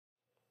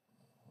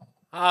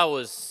I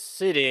was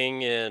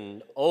sitting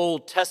in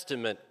Old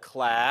Testament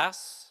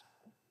class,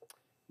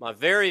 my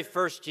very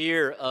first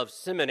year of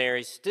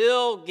seminary,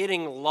 still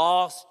getting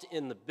lost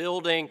in the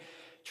building,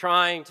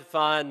 trying to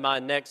find my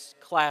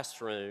next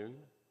classroom.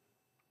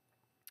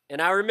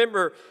 And I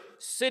remember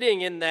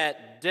sitting in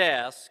that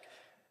desk,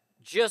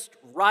 just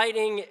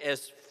writing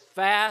as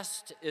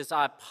fast as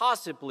I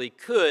possibly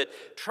could,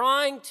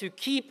 trying to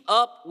keep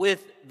up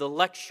with the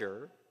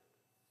lecture,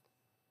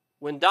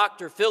 when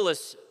Dr.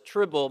 Phyllis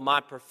Tribble,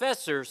 my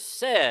professor,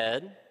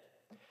 said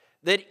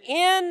that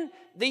in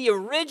the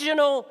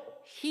original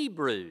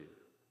Hebrew,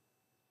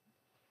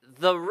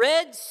 the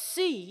Red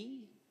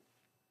Sea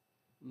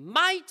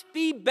might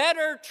be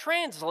better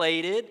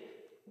translated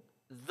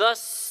the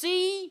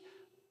Sea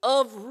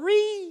of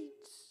Reeds.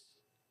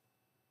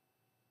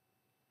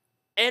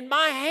 And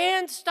my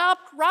hand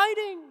stopped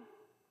writing.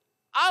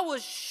 I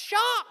was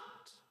shocked.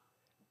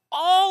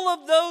 All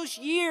of those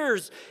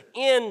years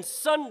in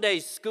Sunday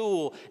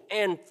school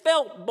and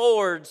felt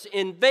boards,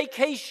 in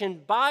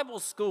vacation Bible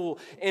school,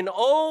 in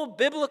old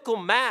biblical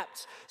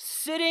maps,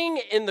 sitting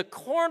in the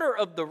corner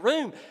of the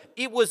room,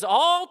 it was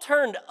all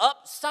turned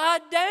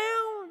upside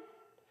down.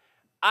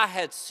 I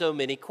had so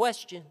many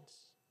questions.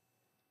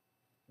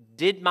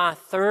 Did my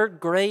third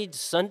grade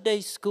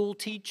Sunday school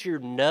teacher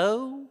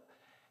know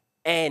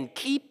and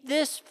keep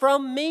this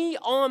from me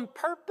on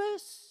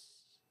purpose?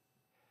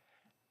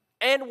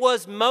 And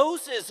was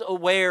Moses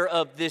aware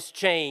of this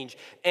change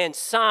and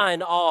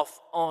sign off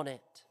on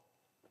it?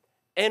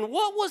 And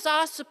what was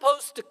I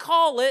supposed to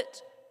call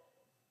it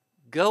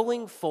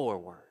going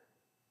forward?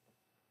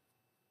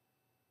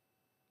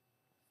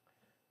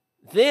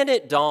 Then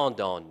it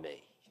dawned on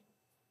me.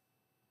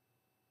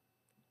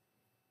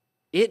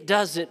 It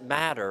doesn't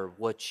matter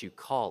what you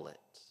call it.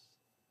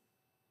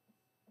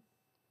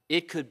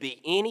 It could be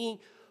any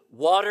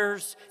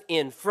waters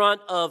in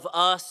front of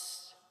us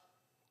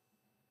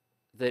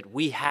that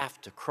we have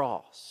to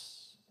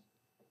cross.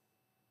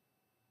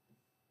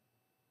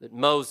 That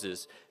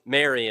Moses,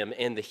 Miriam,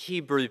 and the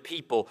Hebrew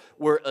people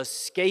were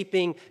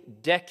escaping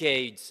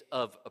decades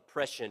of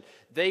oppression.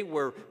 They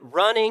were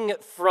running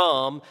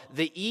from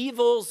the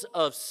evils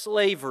of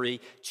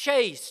slavery,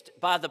 chased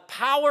by the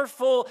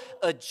powerful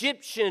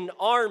Egyptian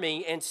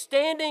army, and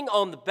standing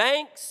on the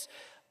banks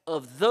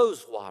of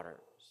those waters.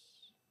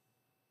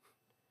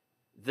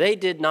 They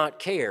did not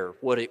care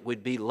what it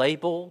would be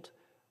labeled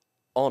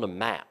on a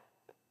map.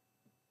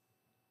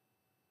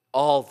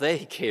 All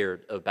they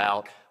cared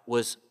about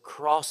was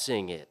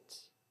crossing it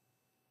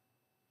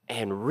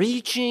and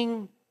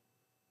reaching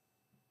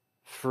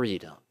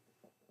freedom.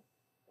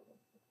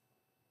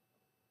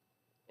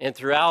 And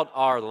throughout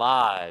our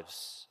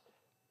lives,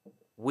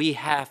 we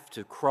have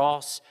to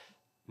cross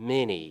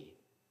many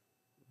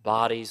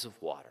bodies of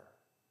water.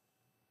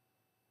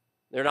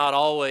 They're not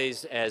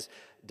always as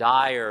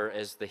dire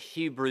as the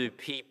Hebrew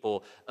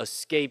people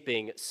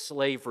escaping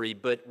slavery,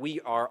 but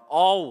we are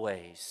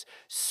always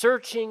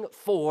searching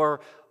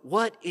for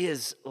what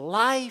is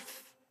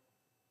life-giving.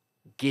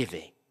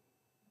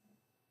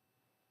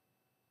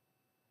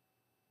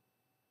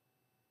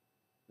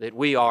 That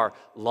we are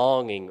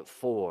longing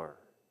for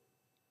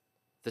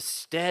the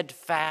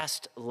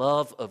steadfast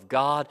love of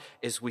God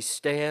as we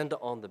stand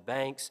on the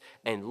banks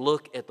and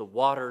look at the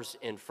waters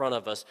in front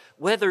of us,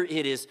 whether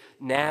it is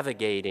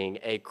navigating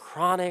a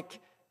chronic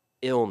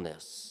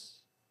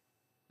illness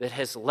that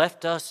has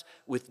left us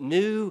with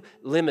new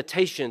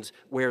limitations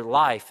where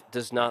life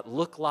does not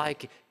look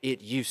like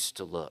it used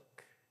to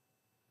look,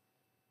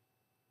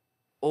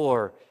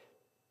 or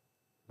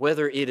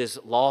whether it is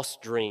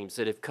lost dreams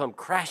that have come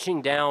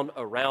crashing down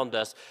around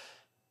us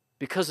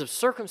because of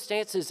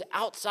circumstances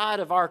outside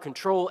of our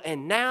control,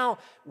 and now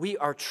we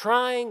are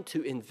trying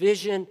to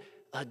envision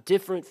a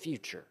different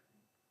future.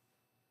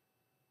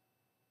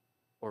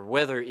 Or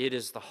whether it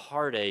is the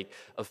heartache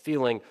of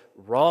feeling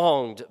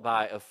wronged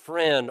by a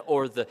friend,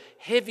 or the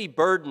heavy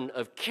burden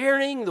of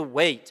carrying the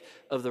weight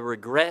of the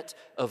regret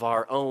of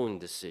our own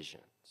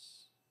decisions.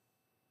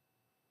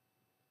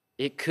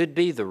 It could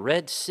be the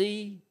Red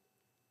Sea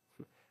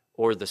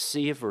or the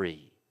Sea of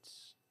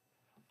Reeds.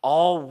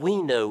 All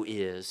we know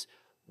is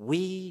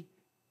we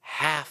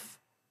have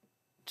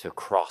to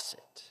cross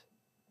it.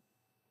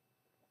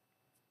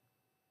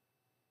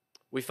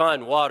 We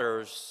find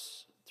waters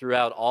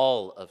throughout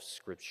all of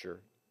Scripture,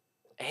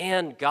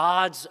 and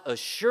God's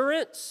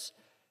assurance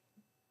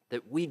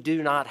that we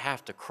do not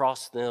have to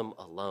cross them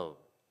alone.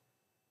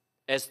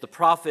 As the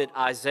prophet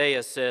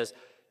Isaiah says,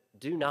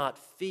 "Do not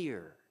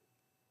fear,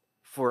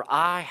 for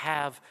I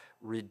have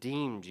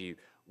redeemed you.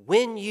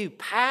 When you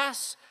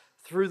pass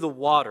through the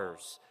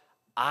waters,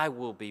 I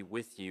will be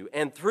with you,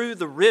 and through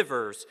the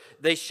rivers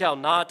they shall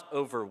not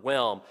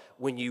overwhelm.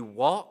 When you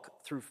walk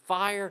through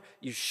fire,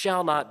 you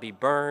shall not be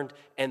burned,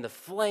 and the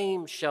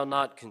flame shall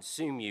not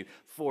consume you.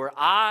 For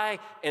I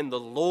am the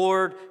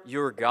Lord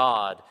your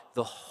God,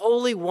 the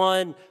Holy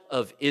One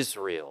of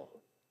Israel,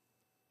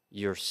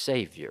 your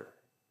Savior."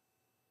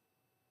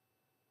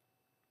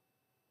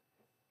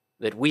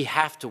 That we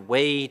have to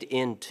wade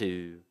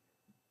into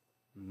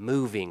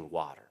moving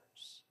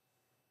waters.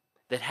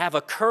 that have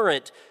a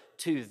current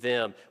to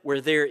them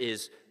where there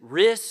is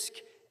risk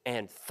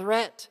and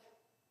threat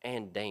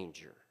and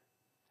danger,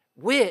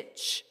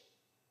 which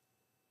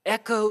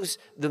echoes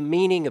the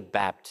meaning of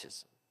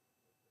baptism.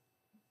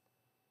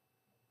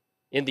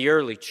 In the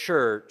early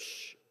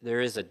church,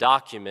 there is a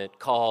document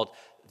called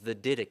the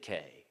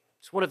Didache.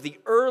 It's one of the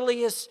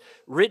earliest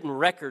written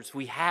records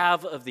we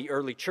have of the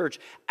early church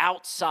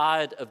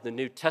outside of the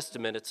New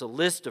Testament. It's a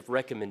list of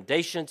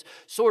recommendations,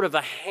 sort of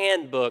a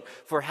handbook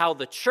for how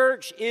the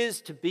church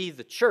is to be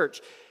the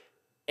church.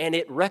 And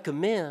it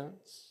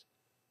recommends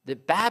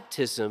that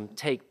baptism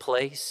take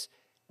place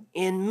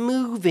in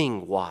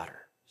moving waters,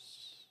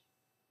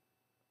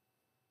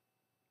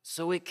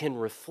 so it can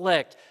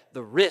reflect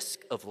the risk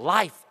of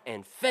life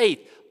and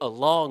faith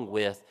along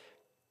with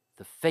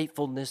the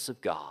faithfulness of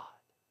God.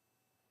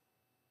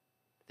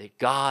 That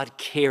God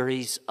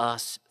carries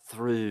us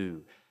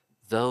through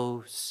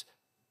those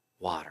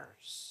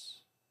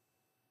waters.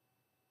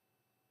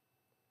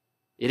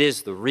 It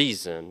is the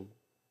reason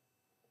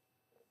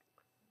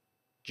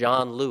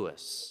John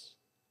Lewis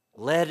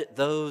led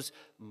those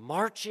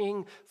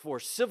marching for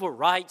civil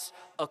rights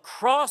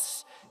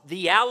across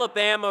the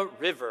Alabama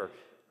River,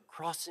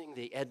 crossing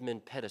the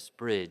Edmund Pettus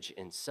Bridge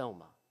in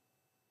Selma.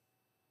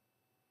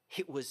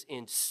 It was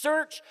in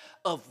search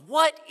of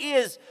what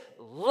is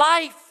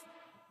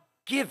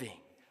life-giving,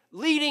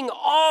 leading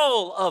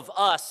all of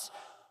us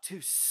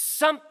to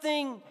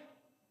something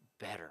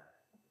better.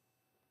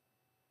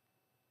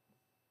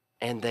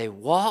 And they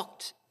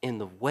walked in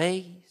the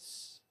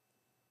ways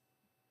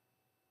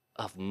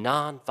of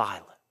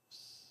nonviolence.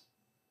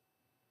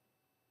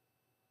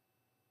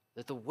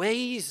 That the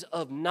ways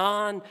of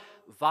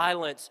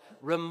nonviolence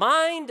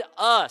remind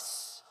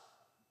us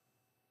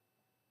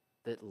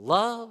that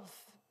love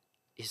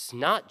is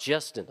not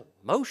just an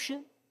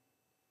emotion,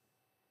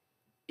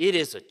 it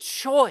is a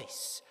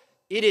choice,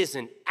 it is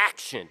an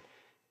action,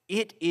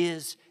 it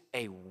is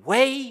a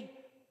way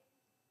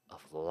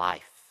of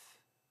life.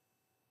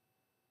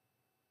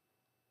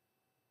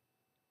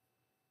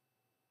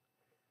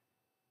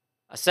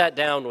 I sat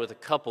down with a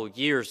couple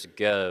years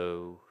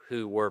ago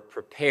who were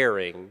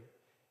preparing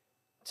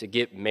to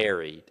get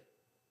married,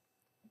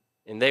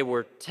 and they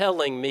were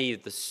telling me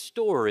the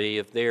story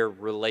of their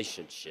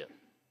relationship,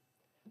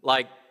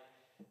 like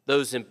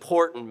those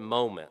important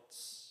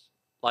moments,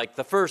 like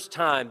the first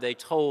time they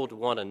told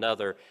one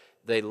another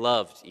they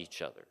loved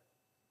each other.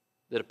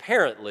 That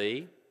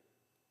apparently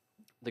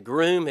the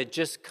groom had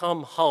just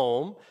come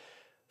home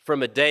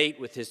from a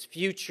date with his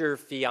future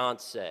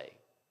fiancée.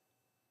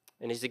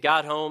 And as he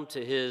got home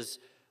to his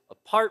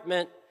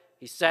apartment,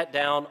 he sat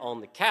down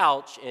on the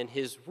couch, and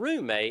his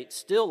roommate,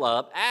 still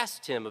up,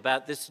 asked him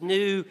about this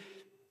new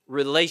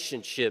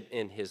relationship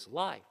in his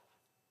life.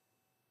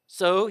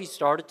 So he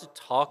started to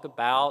talk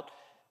about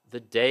the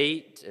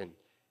date and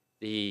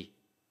the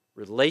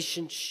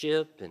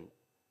relationship and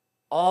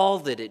all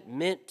that it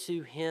meant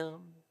to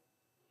him.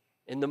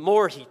 And the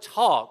more he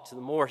talked, the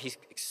more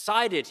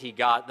excited he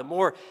got, the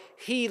more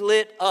he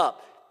lit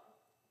up.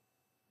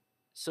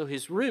 So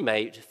his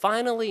roommate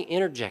finally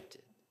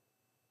interjected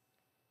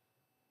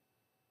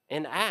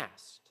and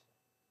asked,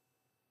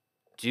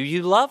 "Do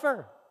you love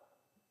her?"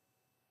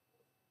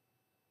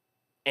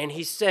 And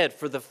he said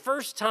for the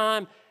first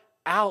time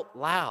out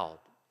loud,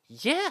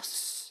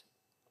 "Yes,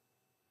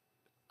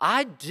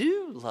 I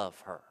do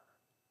love her."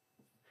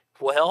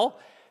 Well,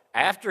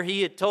 after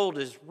he had told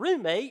his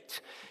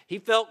roommate, he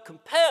felt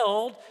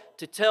compelled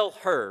to tell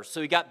her.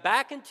 So he got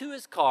back into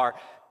his car,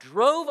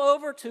 drove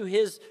over to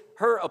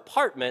her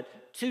apartment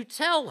to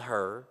tell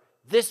her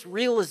this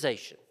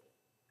realization.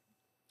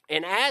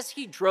 And as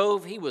he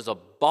drove, he was a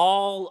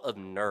ball of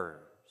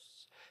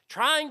nerves,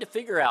 trying to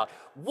figure out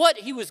what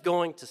he was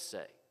going to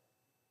say.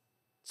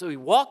 So he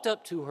walked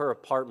up to her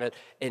apartment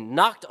and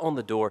knocked on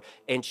the door,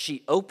 and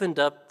she opened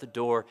up the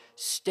door,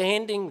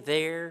 standing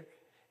there,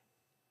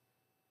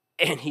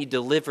 and he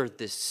delivered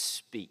this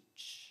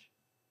speech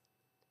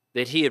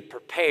that he had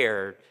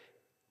prepared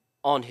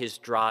on his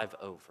drive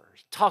over.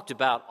 He talked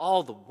about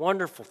all the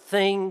wonderful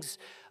things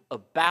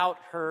about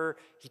her.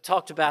 He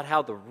talked about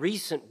how the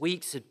recent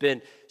weeks had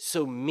been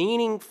so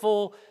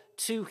meaningful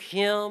to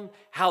him,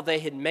 how they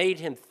had made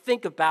him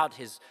think about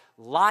his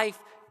life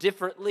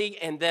differently,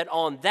 and that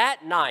on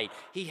that night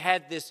he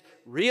had this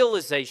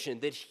realization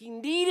that he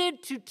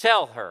needed to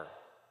tell her,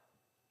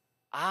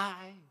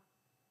 "I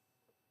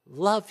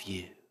love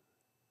you."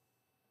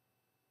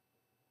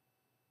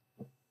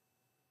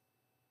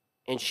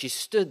 And she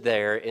stood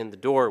there in the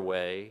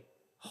doorway,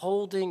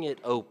 holding it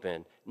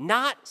open,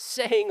 not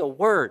saying a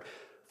word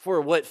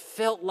for what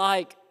felt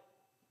like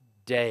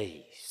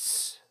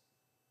days.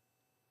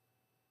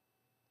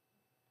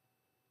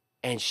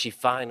 And she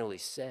finally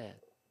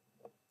said,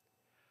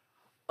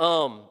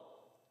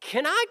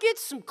 "Can I get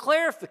some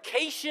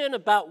clarification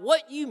about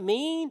what you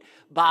mean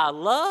by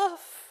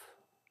love?"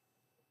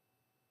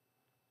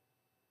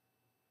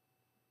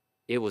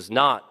 It was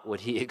not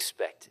what he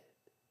expected.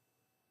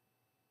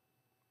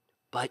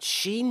 But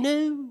she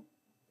knew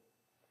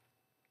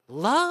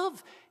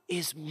love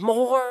is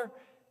more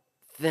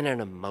than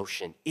an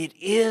emotion. It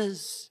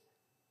is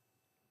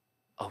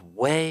a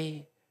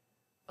way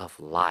of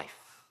life.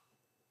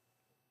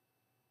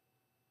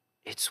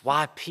 It's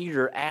why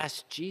Peter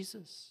asked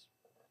Jesus,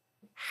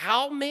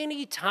 how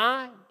many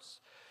times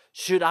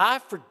should I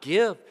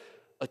forgive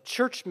a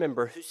church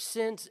member who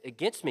sins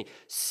against me?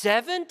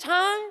 7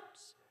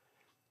 times?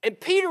 And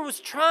Peter was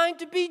trying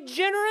to be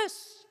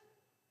generous.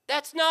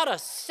 That's not a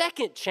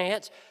second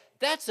chance.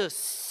 That's a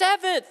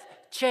 7th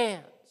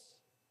chance.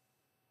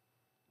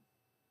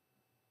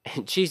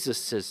 And Jesus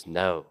says,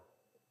 no.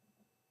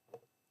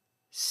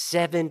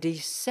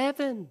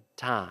 77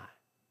 times.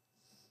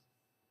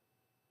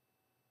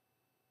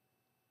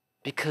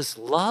 Because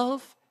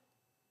love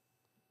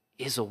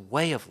is a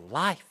way of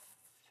life.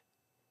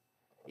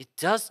 It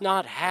does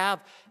not have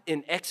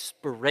an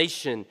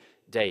expiration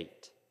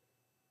date.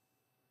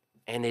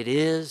 And it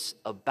is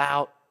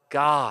about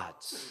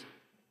God's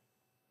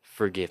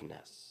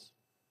forgiveness.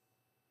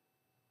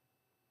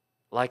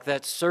 Like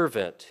that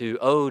servant who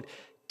owed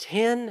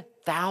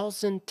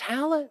 10,000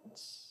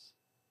 talents,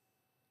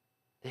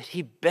 that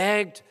he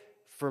begged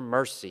for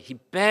mercy. He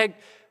begged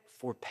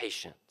for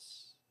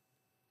patience.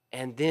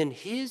 And then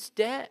his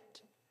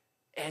debt,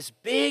 as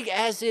big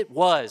as it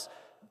was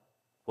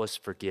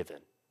forgiven.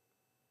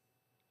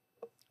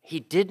 He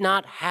did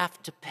not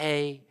have to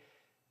pay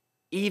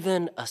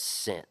even a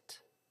cent.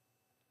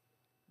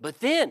 But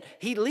then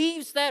he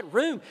leaves that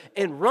room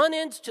and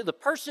runs into the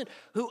person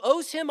who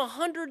owes him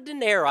 100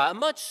 denarii, a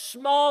much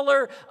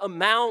smaller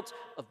amount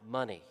of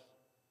money.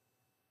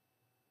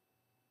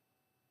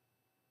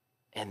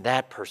 And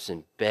that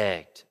person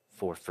begged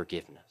for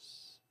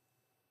forgiveness.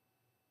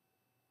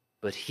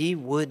 But he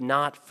would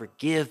not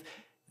forgive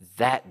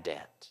that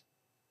debt,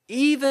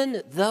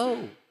 even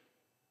though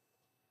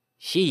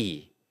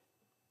he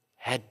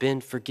had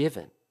been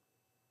forgiven.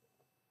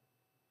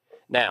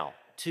 Now,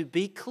 to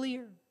be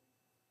clear,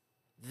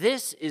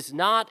 this is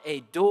not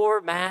a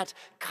doormat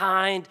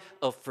kind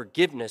of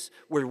forgiveness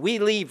where we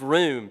leave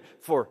room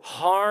for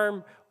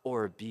harm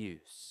or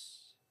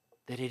abuse.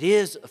 That it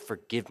is a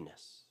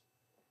forgiveness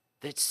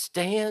that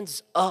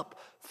stands up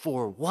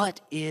for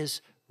what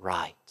is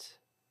right.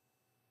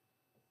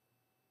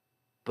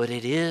 But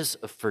it is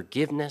a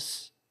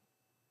forgiveness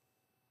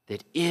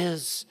that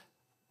is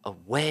a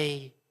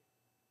way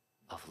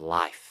of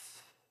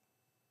life.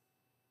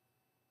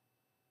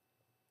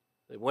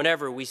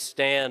 Whenever we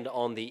stand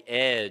on the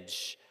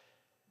edge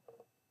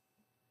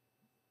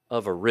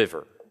of a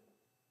river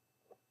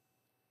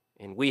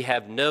and we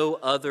have no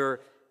other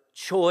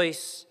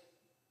choice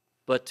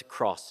but to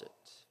cross it,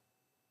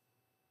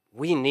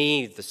 we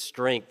need the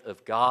strength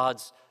of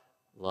God's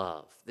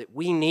love, that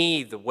we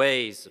need the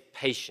ways of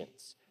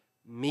patience,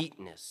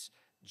 meekness,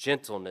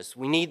 gentleness.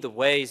 We need the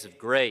ways of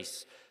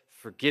grace,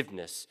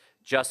 forgiveness,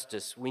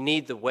 justice. We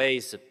need the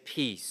ways of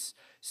peace,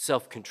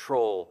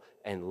 self-control,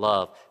 and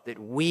love. That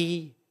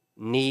we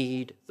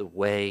need the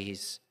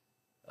ways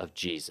of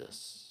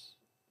Jesus.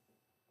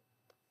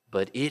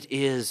 But it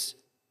is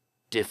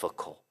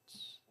difficult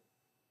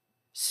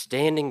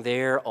standing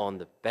there on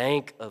the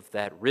bank of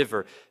that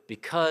river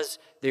because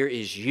there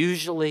is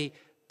usually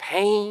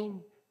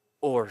pain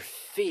or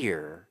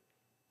fear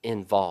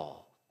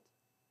involved.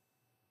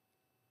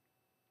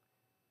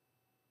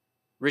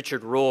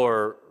 Richard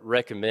Rohr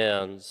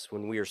recommends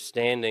when we are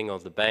standing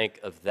on the bank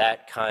of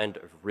that kind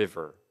of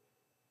river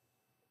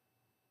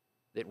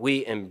that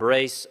we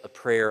embrace a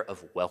prayer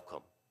of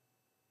welcome.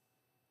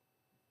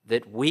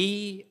 That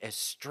we, as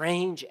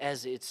strange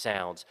as it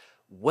sounds,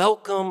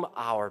 welcome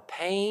our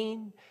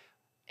pain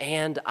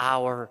and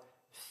our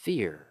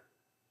fear.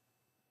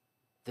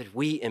 That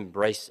we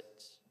embrace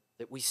it.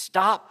 That we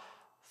stop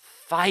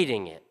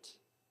fighting it.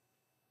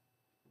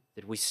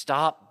 That we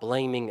stop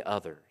blaming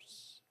others.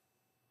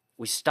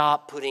 We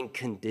stop putting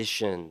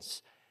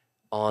conditions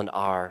on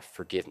our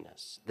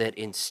forgiveness. That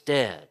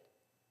instead,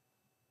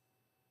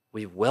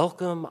 we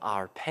welcome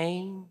our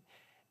pain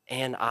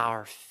and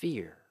our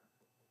fear.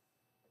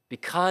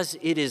 Because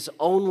it is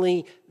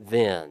only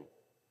then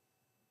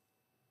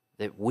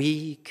that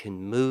we can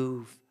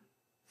move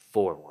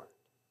forward.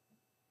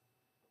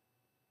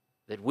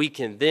 That we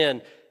can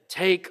then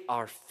take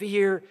our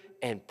fear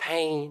and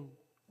pain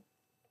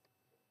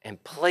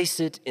and place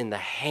it in the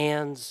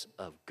hands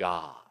of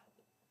God.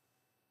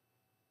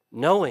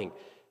 Knowing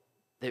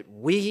that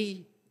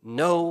we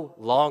no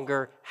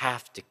longer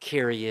have to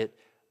carry it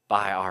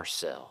by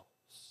ourselves.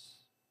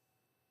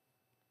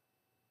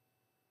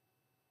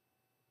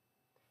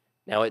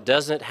 Now, it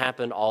doesn't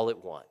happen all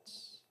at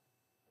once.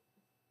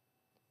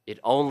 It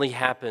only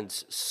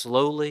happens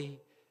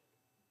slowly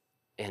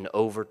and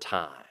over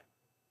time.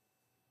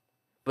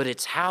 But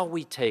it's how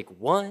we take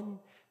one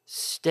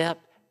step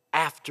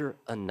after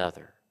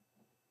another,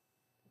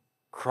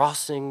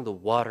 crossing the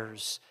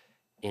waters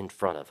in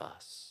front of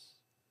us,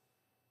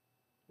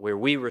 where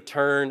we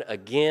return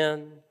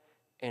again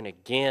and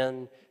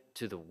again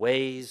to the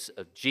ways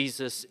of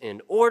Jesus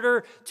in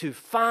order to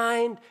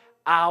find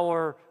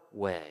our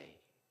way.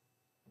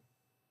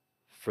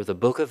 For the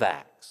book of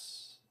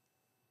Acts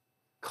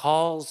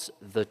calls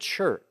the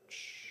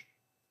church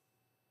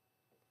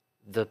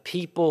the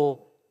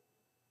people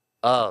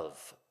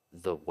of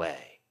the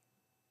way.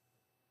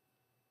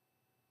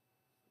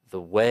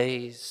 The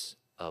ways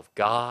of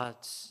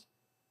God's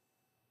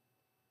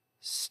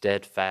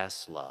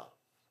steadfast love.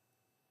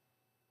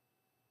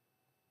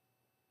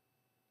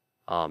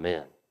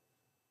 Amen.